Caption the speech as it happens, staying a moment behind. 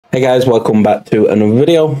Hey guys, welcome back to another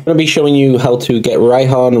video. I'm going to be showing you how to get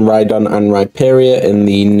Rhyhorn Rhydon And Rhyperior in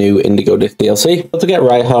the new Indigo Disc DLC. To get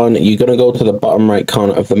Rhyhorn, you're going to go to the bottom right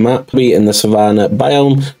corner of the map, be in the Savannah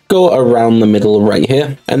biome, go around the middle right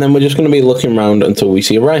here, and then we're just going to be looking around until we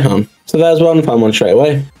see a Rhyhorn. So there's one, found one straight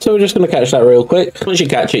away. So we're just going to catch that real quick. Once you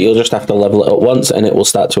catch it, you'll just have to level it up once and it will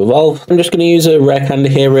start to evolve. I'm just going to use a rare candy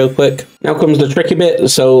here real quick. Now comes the tricky bit.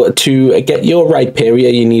 So to get your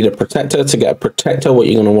Rhyperior, you need a protector. To get a protector, what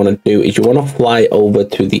you're going to want to do is you want to fly over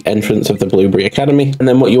to the entrance of the Blueberry Academy. And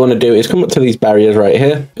then what you want to do is come up to these barriers right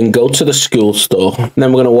here and go to the school store. And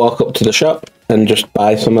then we're going to walk up to the shop and just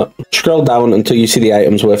buy some up. Scroll down until you see the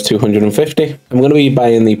items worth 250. I'm going to be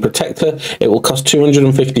buying the protector. It will cost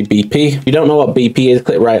 250 BP. If you don't know what BP is,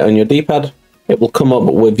 click right on your D-pad. It will come up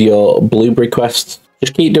with your blueberry quests.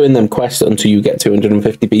 Just keep doing them quests until you get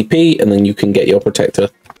 250 BP, and then you can get your protector.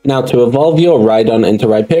 Now, to evolve your Rhydon into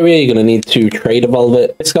Rhyperior, you're going to need to trade evolve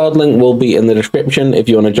it. Discord link will be in the description if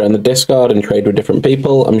you want to join the Discord and trade with different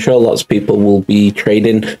people. I'm sure lots of people will be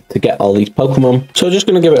trading to get all these Pokemon. So just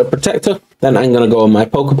going to give it a protector. Then I'm going to go on my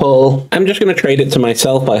Pokeportal. I'm just going to trade it to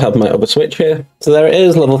myself. I have my other Switch here. So there it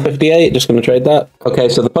is, level 58. Just going to trade that. Okay,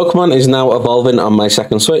 so the Pokemon is now evolving on my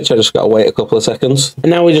second Switch. I just got to wait a couple of seconds. And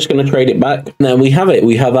now we're just going to trade it back. And there we have it.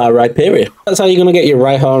 We have our Rhyperior. That's how you're going to get your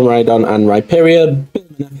Rhyhorn, Rhydon, and Rhyperior.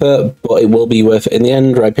 Effort, but it will be worth it in the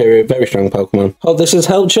end. Rhyperior, very strong Pokemon. Hope this has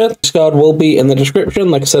helped you. Discord will be in the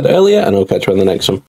description, like I said earlier, and I'll catch you on the next one.